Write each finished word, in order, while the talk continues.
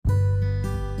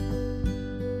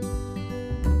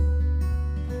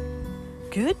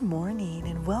Good morning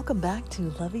and welcome back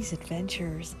to Lovey's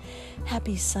Adventures.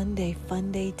 Happy Sunday fun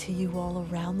day to you all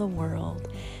around the world,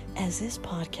 as this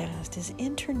podcast is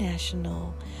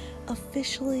international,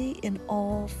 officially in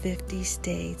all 50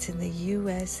 states in the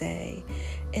USA,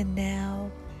 and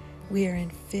now we are in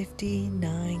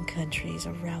 59 countries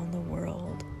around the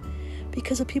world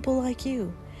because of people like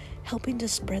you helping to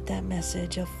spread that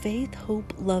message of faith,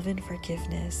 hope, love, and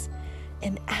forgiveness,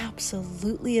 and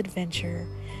absolutely adventure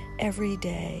every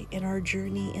day in our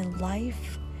journey in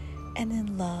life and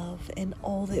in love and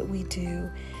all that we do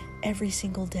every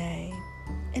single day.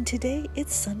 And today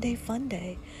it's Sunday Fun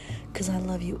Day because I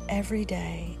love you every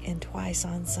day and twice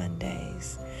on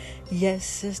Sundays. Yes,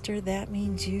 sister, that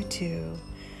means you too.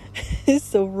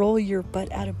 So roll your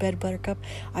butt out of bed, Buttercup.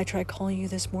 I tried calling you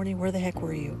this morning. Where the heck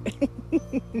were you?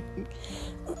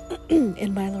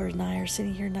 And my Lord and I are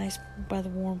sitting here nice by the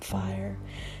warm fire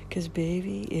because,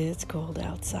 baby, it's cold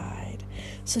outside.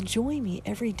 So join me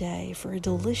every day for a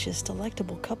delicious,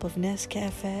 delectable cup of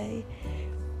Nescafe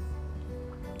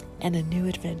and a new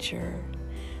adventure.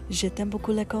 Je t'aime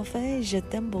beaucoup le café, je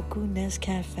t'aime beaucoup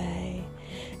Nescafe.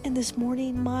 And this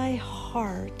morning, my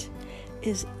heart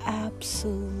is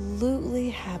absolutely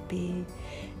happy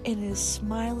and is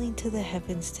smiling to the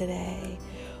heavens today.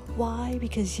 Why?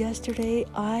 Because yesterday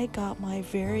I got my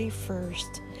very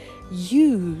first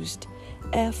used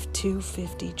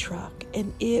F-250 truck,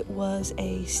 and it was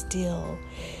a steal.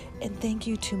 And thank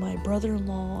you to my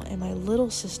brother-in-law and my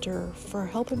little sister for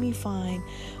helping me find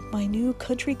my new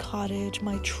country cottage,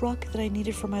 my truck that I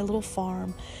needed for my little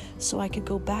farm, so I could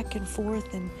go back and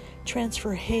forth and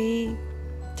transfer hay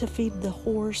to feed the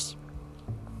horse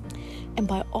and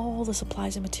buy all the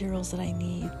supplies and materials that I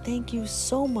need. Thank you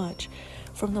so much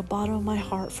from the bottom of my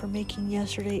heart for making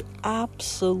yesterday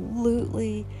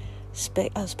absolutely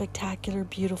a spectacular,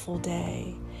 beautiful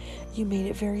day. You made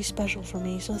it very special for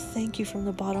me, so thank you from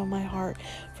the bottom of my heart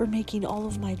for making all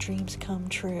of my dreams come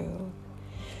true.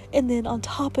 And then on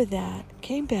top of that,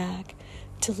 came back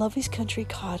to Lovey's Country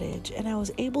Cottage, and I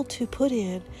was able to put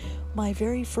in my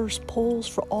very first poles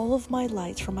for all of my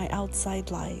lights, for my outside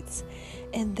lights,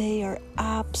 and they are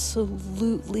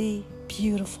absolutely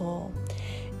beautiful.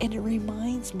 And it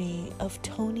reminds me of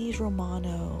Tony's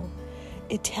Romano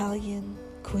Italian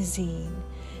cuisine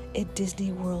at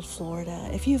Disney World, Florida.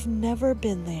 If you've never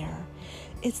been there,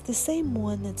 it's the same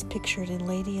one that's pictured in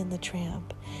Lady and the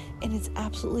Tramp, and it's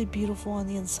absolutely beautiful on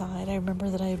the inside. I remember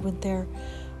that I went there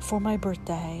for my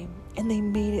birthday, and they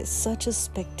made it such a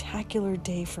spectacular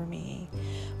day for me.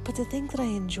 But the thing that I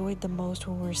enjoyed the most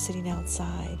when we were sitting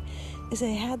outside is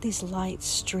they had these lights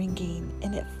stringing,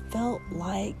 and it felt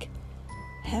like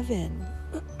heaven.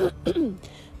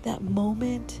 That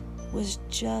moment was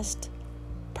just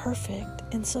perfect.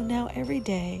 And so now every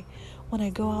day when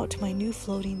I go out to my new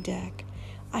floating deck,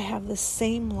 I have the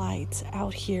same lights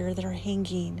out here that are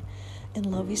hanging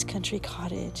in Lovey's Country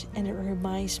Cottage, and it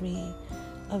reminds me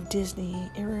of Disney.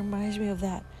 It reminds me of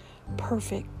that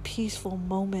perfect, peaceful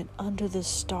moment under the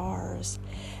stars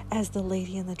as the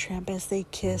Lady and the Tramp, as they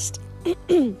kissed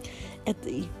when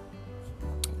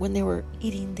they were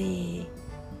eating the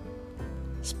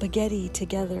spaghetti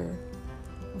together.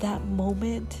 That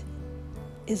moment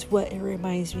is what it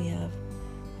reminds me of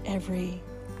every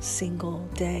single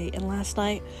day. And last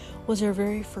night was our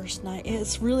very first night.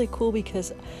 It's really cool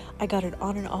because I got an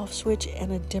on and off switch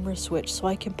and a dimmer switch, so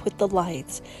I can put the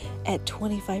lights at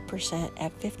 25%,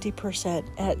 at 50%,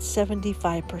 at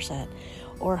 75%,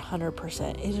 or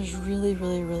 100%. It is really,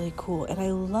 really, really cool, and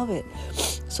I love it.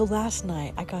 So last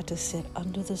night I got to sit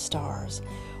under the stars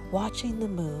watching the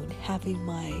moon, having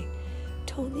my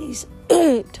Tony's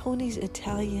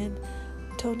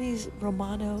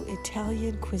Romano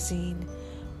Italian cuisine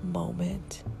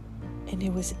moment, and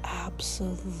it was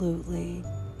absolutely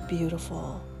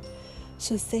beautiful.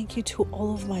 So thank you to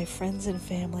all of my friends and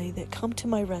family that come to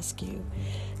my rescue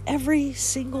every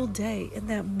single day in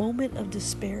that moment of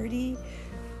disparity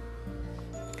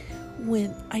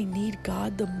when I need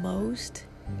God the most.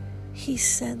 He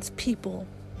sends people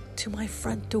to my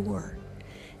front door,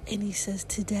 and he says,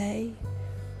 today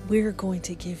we're going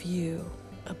to give you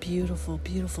a beautiful,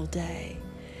 beautiful day.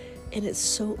 And it's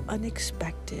so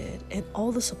unexpected, and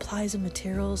all the supplies and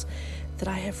materials that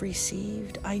I have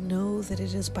received, I know that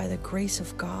it is by the grace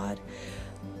of God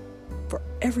for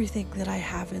everything that I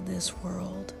have in this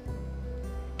world.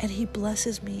 And he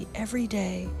blesses me every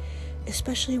day,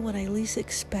 especially when I least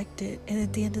expect it. And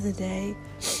at the end of the day,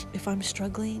 if I'm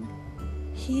struggling,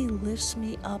 he lifts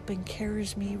me up and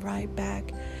carries me right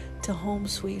back to home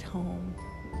sweet home.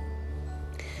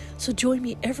 So join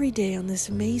me every day on this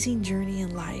amazing journey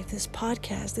in life, this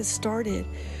podcast that started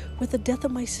with the death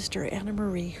of my sister, Anna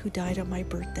Marie, who died on my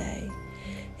birthday.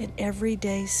 And every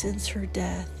day since her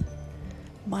death,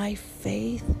 my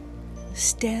faith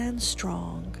stands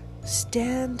strong,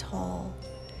 stand tall,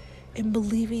 in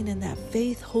believing in that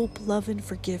faith, hope, love, and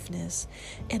forgiveness,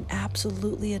 and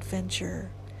absolutely adventure.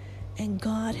 And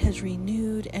God has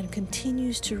renewed and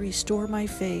continues to restore my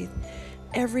faith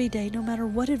every day, no matter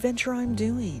what adventure I'm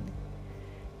doing.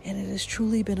 And it has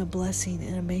truly been a blessing,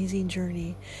 an amazing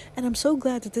journey. And I'm so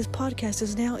glad that this podcast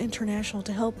is now international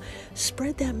to help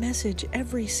spread that message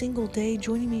every single day,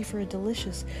 joining me for a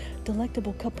delicious,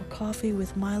 delectable cup of coffee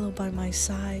with Milo by my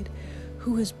side,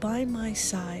 who is by my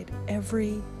side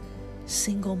every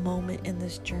single moment in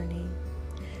this journey.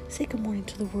 Say good morning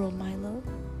to the world, Milo.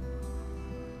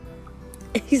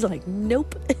 He's like,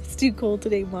 nope, it's too cold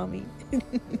today, Mommy.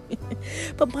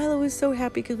 But Milo was so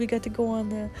happy because we got to go on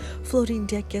the floating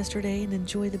deck yesterday and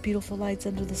enjoy the beautiful lights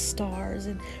under the stars,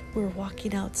 and we were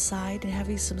walking outside and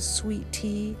having some sweet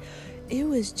tea. It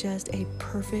was just a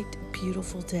perfect,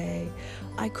 beautiful day.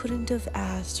 I couldn't have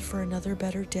asked for another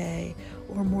better day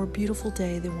or more beautiful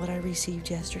day than what I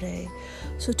received yesterday.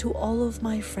 So to all of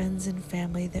my friends and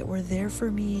family that were there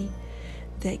for me,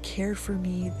 that cared for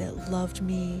me, that loved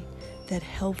me, that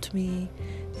helped me,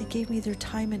 that gave me their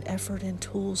time and effort and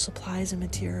tools, supplies, and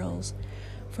materials,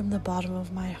 from the bottom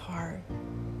of my heart,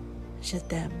 je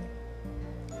t'aime.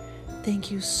 Thank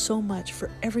you so much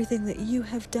for everything that you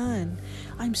have done.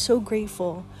 I'm so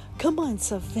grateful. Come on,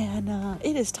 Savannah.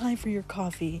 It is time for your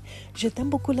coffee. Je t'aime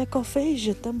beaucoup le café.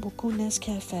 Je t'aime beaucoup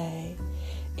Nescafé.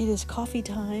 It is coffee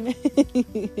time.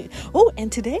 Oh,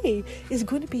 and today is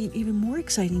going to be an even more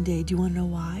exciting day. Do you want to know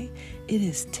why? It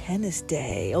is tennis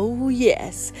day. Oh,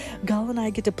 yes. Gal and I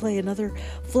get to play another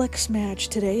flex match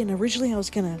today. And originally I was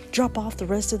going to drop off the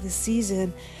rest of the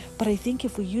season. But I think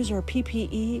if we use our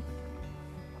PPE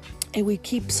and we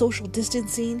keep social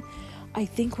distancing, I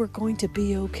think we're going to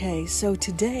be okay. So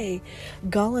today,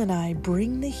 Gal and I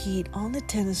bring the heat on the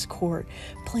tennis court,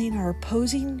 playing our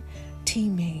opposing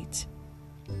teammates.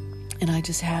 And I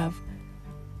just have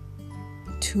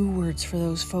 2 words for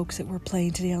those folks that were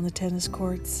playing today on the tennis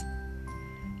courts.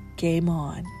 Game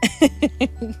on.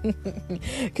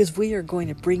 Because we are going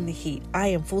to bring the heat. I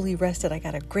am fully rested. I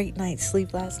got a great night's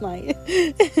sleep last night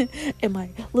in my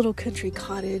little country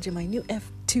cottage in my new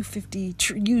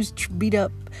F-250 used beat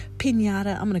up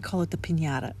Pinata. I'm going to call it the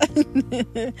Pinata.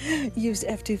 Used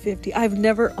F-250. I've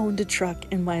never owned a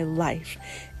truck in my life.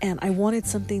 And I wanted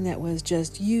something that was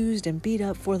just used and beat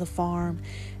up for the farm.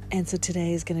 And so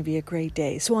today is going to be a great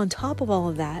day. So on top of all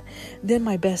of that, then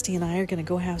my bestie and I are going to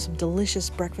go have some delicious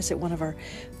breakfast at one of our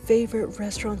favorite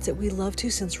restaurants that we love to,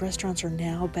 since restaurants are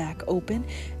now back open.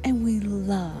 And we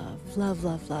love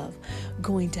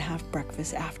going to have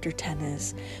breakfast after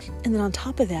tennis. And then on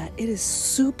top of that, it is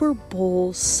Super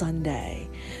Bowl Sunday.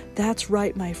 That's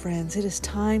right, my friends. It is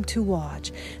time to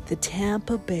watch the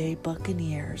Tampa Bay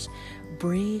Buccaneers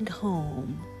bring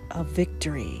home a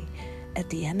victory at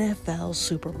the NFL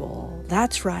Super Bowl.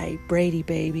 That's right, Brady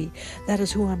baby. That is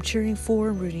who I'm cheering for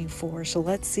and rooting for. So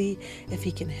let's see if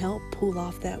he can help pull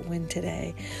off that win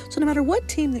today. So no matter what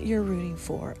team that you're rooting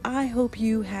for, I hope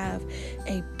you have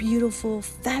a beautiful,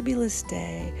 fabulous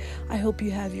day. I hope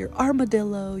you have your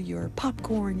armadillo, your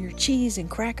popcorn, your cheese and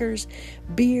crackers,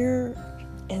 beer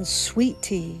and sweet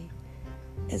tea,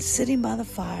 and sitting by the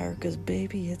fire, because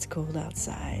baby, it's cold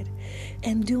outside,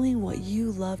 and doing what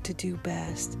you love to do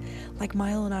best, like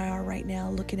Milo and I are right now,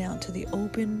 looking out to the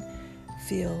open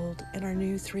field in our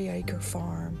new 3-acre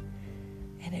farm,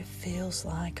 and it feels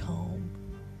like home.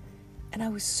 And I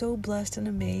was so blessed and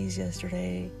amazed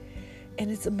yesterday.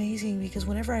 And it's amazing because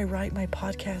whenever I write my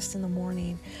podcast in the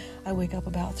morning, I wake up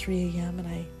about 3 a.m.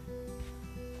 and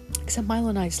except Milo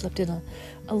and I slept in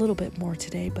a little bit more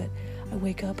today, but I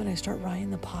wake up and I start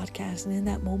writing the podcast. And in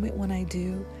that moment when I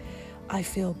do, I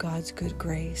feel God's good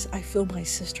grace. I feel my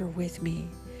sister with me.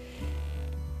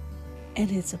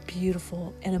 And it's a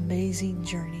beautiful and amazing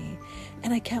journey.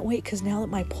 And I can't wait, because now that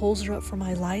my poles are up for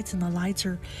my lights and the lights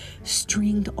are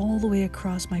stringed all the way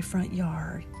across my front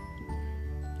yard,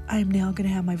 I'm now going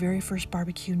to have my very first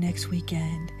barbecue next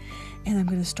weekend. And I'm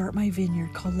going to start my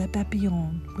vineyard called Le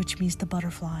Papillon, which means the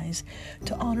butterflies,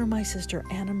 to honor my sister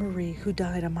Anna Marie, who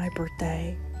died on my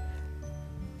birthday.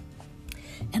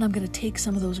 And I'm going to take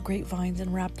some of those grapevines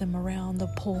and wrap them around the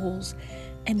poles,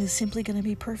 and it's simply going to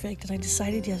be perfect. And I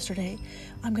decided yesterday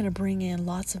I'm going to bring in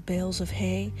lots of bales of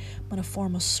hay. I'm going to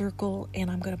form a circle,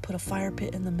 and I'm going to put a fire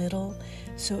pit in the middle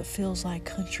so it feels like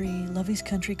country, Lovey's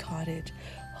country cottage,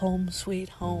 home sweet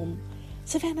home.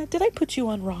 Savannah, did I put you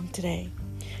on wrong today?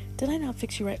 Did I not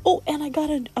fix you right? Oh, and I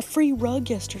got a free rug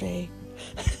yesterday.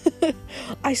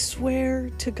 I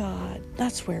swear to God,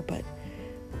 not swear, but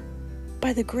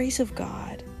by the grace of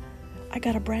God, I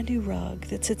got a brand new rug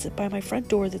that sits by my front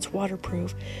door that's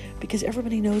waterproof because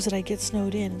everybody knows that I get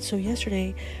snowed in. And so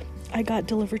yesterday, I got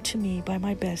delivered to me by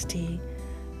my bestie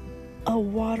a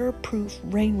waterproof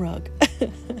rain rug,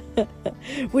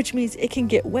 which means it can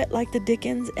get wet like the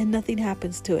dickens and nothing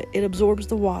happens to it. It absorbs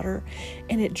the water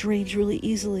and it drains really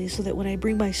easily, so that when I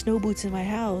bring my snow boots in my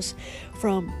house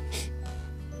from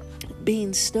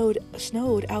being snowed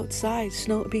outside,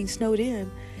 being snowed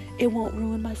in, it won't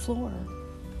ruin my floor.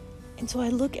 And so I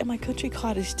look at my country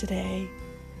cottage today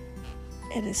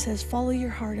and it says, follow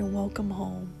your heart and welcome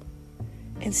home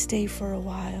and stay for a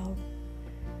while.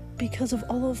 Because of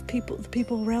all of the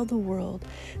people around the world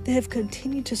that have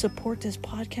continued to support this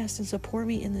podcast and support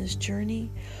me in this journey,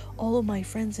 all of my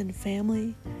friends and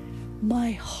family,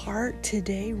 my heart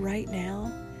today, right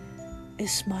now,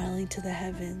 is smiling to the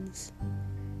heavens.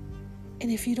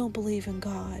 And if you don't believe in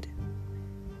God,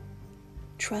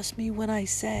 trust me when I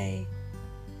say,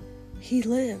 He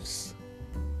lives.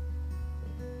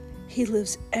 He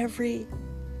lives every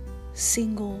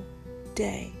single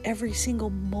day, every single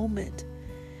moment.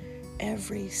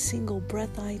 Every single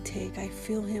breath I take, I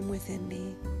feel Him within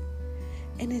me.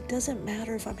 And it doesn't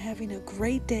matter if I'm having a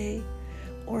great day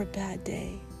or a bad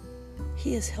day.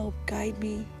 He has helped guide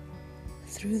me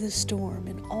through the storm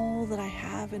and all that I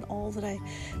have and all that I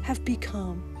have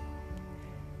become.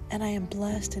 And I am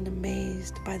blessed and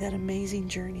amazed by that amazing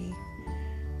journey.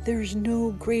 There's no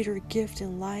greater gift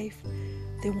in life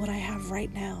than what I have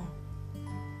right now.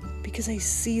 Because I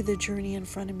see the journey in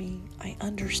front of me. I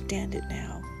understand it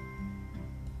now.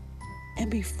 And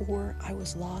before, I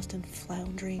was lost and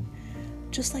floundering,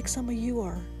 just like some of you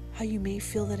are, how you may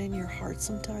feel that in your heart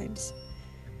sometimes.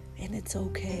 And it's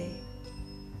okay.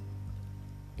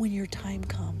 When your time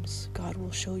comes, God will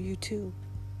show you too.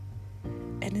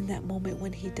 And in that moment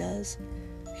when He does,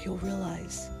 you'll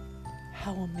realize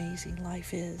how amazing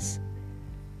life is.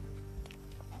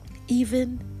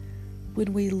 Even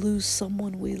when we lose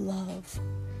someone we love,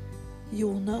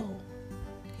 you'll know,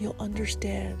 you'll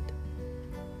understand,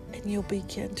 and you'll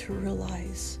begin to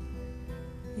realize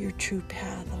your true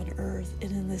path on earth and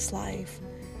in this life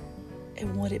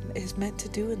and what it is meant to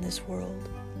do in this world.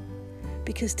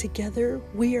 Because together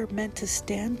we are meant to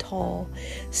stand tall,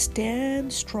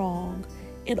 stand strong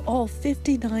in all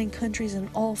 59 countries and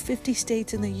all 50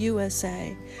 states in the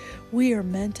USA. We are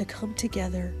meant to come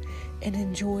together and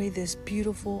enjoy this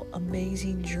beautiful,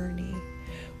 amazing journey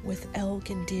with elk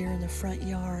and deer in the front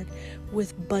yard,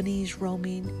 with bunnies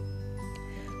roaming,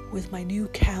 with my new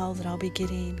cow that I'll be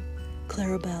getting,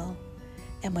 Clarabelle,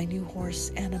 and my new horse,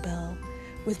 Annabelle,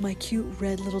 with my cute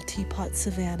red little teapot,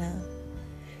 Savannah,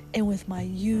 and with my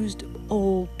used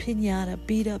old Pinata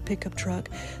beat up pickup truck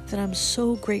that I'm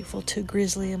so grateful to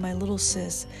Grizzly and my little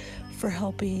sis for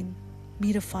helping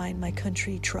me to find my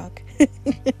country truck.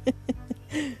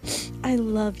 I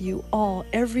love you all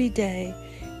every day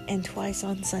and twice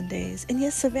on Sundays. And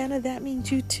yes, Savannah, that means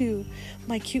you too.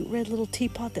 My cute red little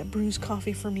teapot that brews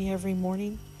coffee for me every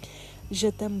morning.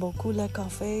 Je t'aime beaucoup le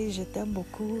café. Je t'aime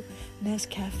beaucoup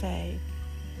Nescafé.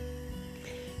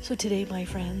 So today, my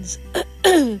friends,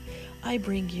 I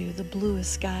bring you the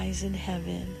bluest skies in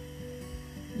heaven.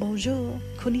 Bonjour,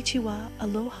 konnichiwa,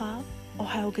 aloha,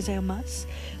 ohayou gozaimasu,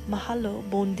 mahalo,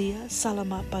 bon dia,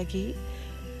 salamat pagi,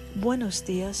 buenos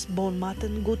dias, bon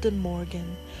matin, guten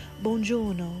morgen,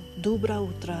 buongiorno, dobra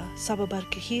utra, sababar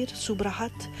kahir,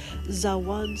 subrahat,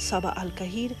 zawad, saba al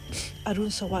kahir,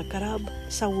 arun sawa karab,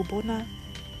 sawubona,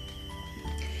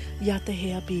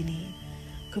 yatahea bini.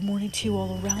 Good morning to you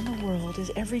all around the world, as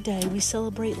every day we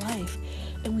celebrate life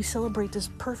and we celebrate this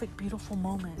perfect, beautiful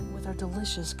moment with our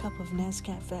delicious cup of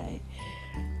Nescafé.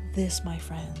 This, my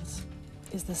friends,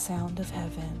 is the sound of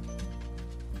heaven.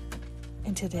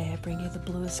 And today I bring you the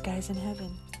bluest skies in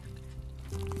heaven.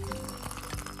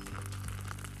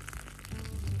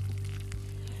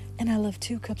 And I love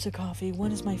 2 cups of coffee.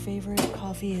 One is my favorite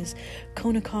coffee is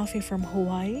Kona Coffee from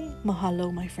Hawaii.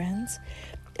 Mahalo, my friends.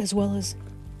 As well as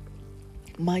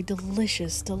my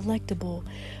delicious, delectable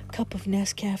cup of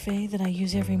Nescafé that I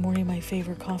use every morning, my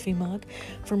favorite coffee mug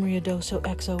from Ruidoso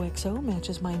XOXO,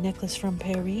 matches my necklace from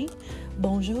Paris,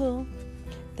 Bonjour,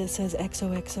 that says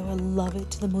XOXO. I love it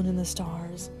to the moon and the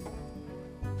stars.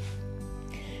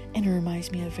 And it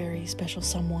reminds me of a very special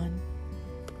someone.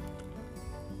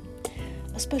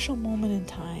 A special moment in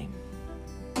time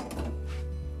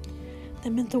that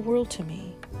meant the world to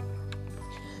me.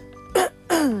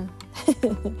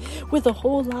 with a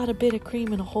whole lot of bit of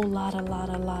cream and a whole lot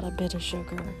of bit of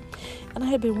sugar. And I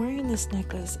had been wearing this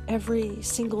necklace every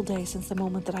single day since the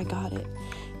moment that I got it.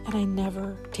 And I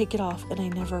never take it off, and I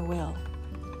never will.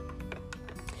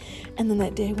 And then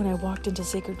that day when I walked into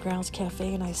Sacred Grounds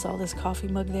Cafe and I saw this coffee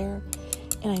mug there,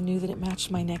 and I knew that it matched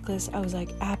my necklace, I was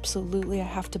like, absolutely, I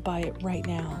have to buy it right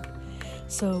now.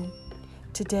 So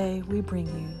today we bring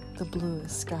you the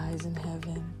bluest skies in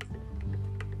heaven.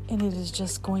 And it is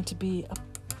just going to be a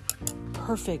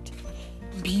perfect,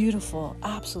 beautiful,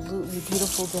 absolutely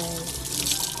beautiful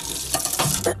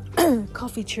day.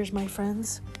 Coffee cheers, my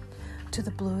friends, to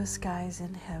the bluest skies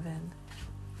in heaven.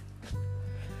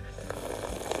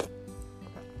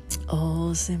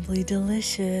 Oh, simply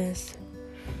delicious.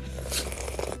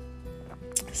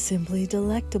 Simply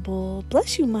delectable.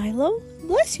 Bless you, Milo.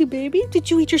 Bless you, baby. Did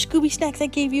you eat your Scooby snacks I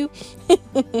gave you?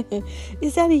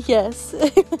 Is that a yes?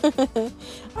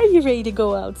 Are you ready to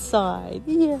go outside?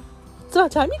 Yeah. It's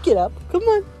about time you get up. Come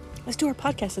on. Let's do our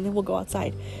podcast and then we'll go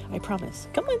outside. I promise.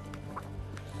 Come on.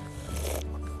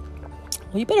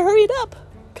 Well, you better hurry it up.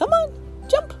 Come on.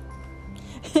 Jump.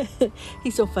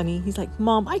 He's so funny. He's like,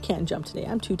 Mom, I can't jump today.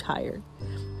 I'm too tired.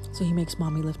 So he makes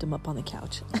Mommy lift him up on the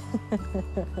couch.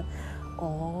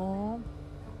 Oh,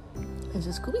 there's a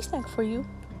Scooby snack for you.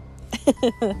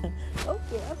 Okay,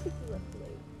 I'll pick you up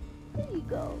today. There you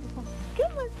go.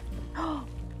 Come on. Oh,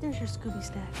 there's your Scooby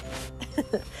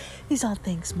snack. He's all,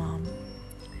 thanks, Mom.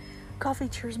 Coffee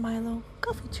cheers, Milo.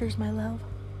 Coffee cheers, my love.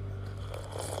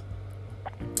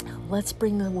 Let's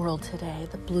bring the world today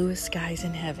the bluest skies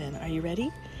in heaven. Are you ready?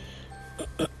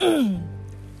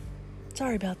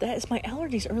 Sorry about that. It's my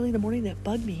allergies early in the morning that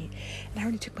bug me. And I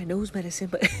already took my nose medicine,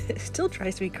 but it still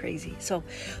drives me crazy. So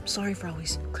I'm sorry for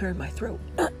always clearing my throat.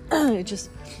 It's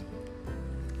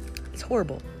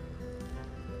horrible.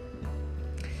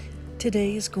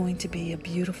 Today is going to be a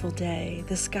beautiful day.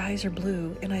 The skies are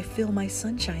blue and I feel my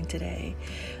sunshine today.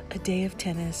 A day of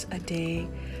tennis, a day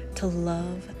to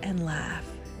love and laugh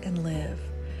and live.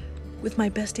 With my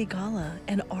bestie Gala,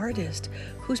 an artist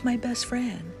who's my best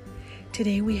friend.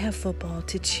 Today we have football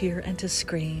to cheer and to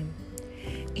scream.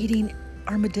 Eating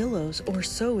armadillos, or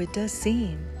so it does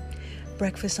seem.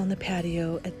 Breakfast on the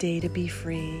patio, a day to be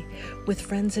free. With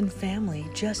friends and family,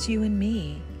 just you and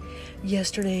me.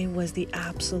 Yesterday was the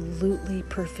absolutely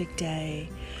perfect day.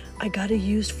 I got a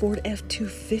used Ford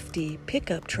F-250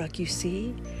 pickup truck, you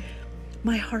see.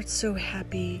 My heart's so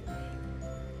happy.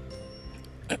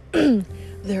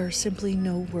 There are simply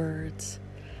no words.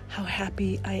 How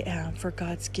happy I am for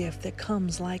God's gift that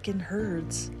comes like in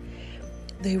herds.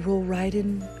 They roll right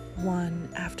in one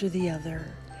after the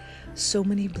other. So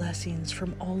many blessings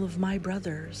from all of my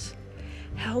brothers.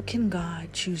 How can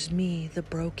God choose me, the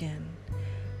broken,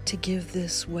 to give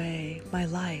this way my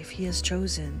life He has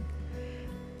chosen?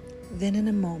 Then in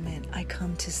a moment I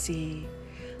come to see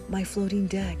my floating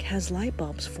deck has light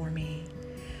bulbs for me.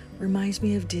 Reminds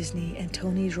me of Disney and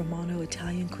Tony's Romano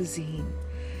Italian cuisine.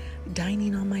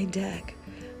 Dining on my deck.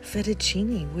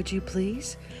 Fettuccine, would you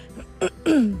please?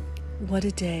 What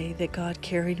a day that God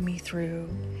carried me through.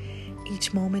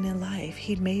 Each moment in life,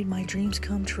 He'd made my dreams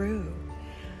come true.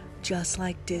 Just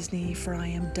like Disney, for I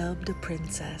am dubbed a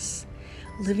princess.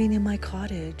 Living in my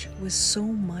cottage with so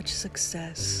much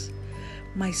success.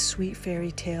 My sweet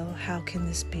fairy tale, how can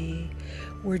this be?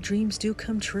 Where dreams do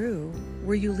come true,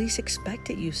 where you least expect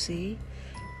it, you see.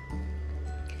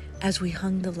 As we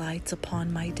hung the lights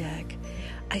upon my deck,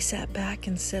 I sat back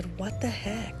and said, what the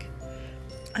heck?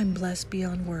 I'm blessed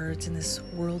beyond words in this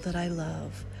world that I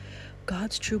love.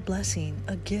 God's true blessing,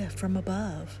 a gift from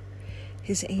above.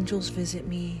 His angels visit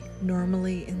me,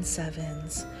 normally in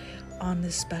sevens, on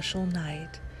this special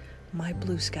night, my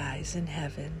blue skies in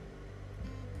heaven.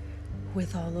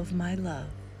 With all of my love,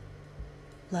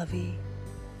 Lovey.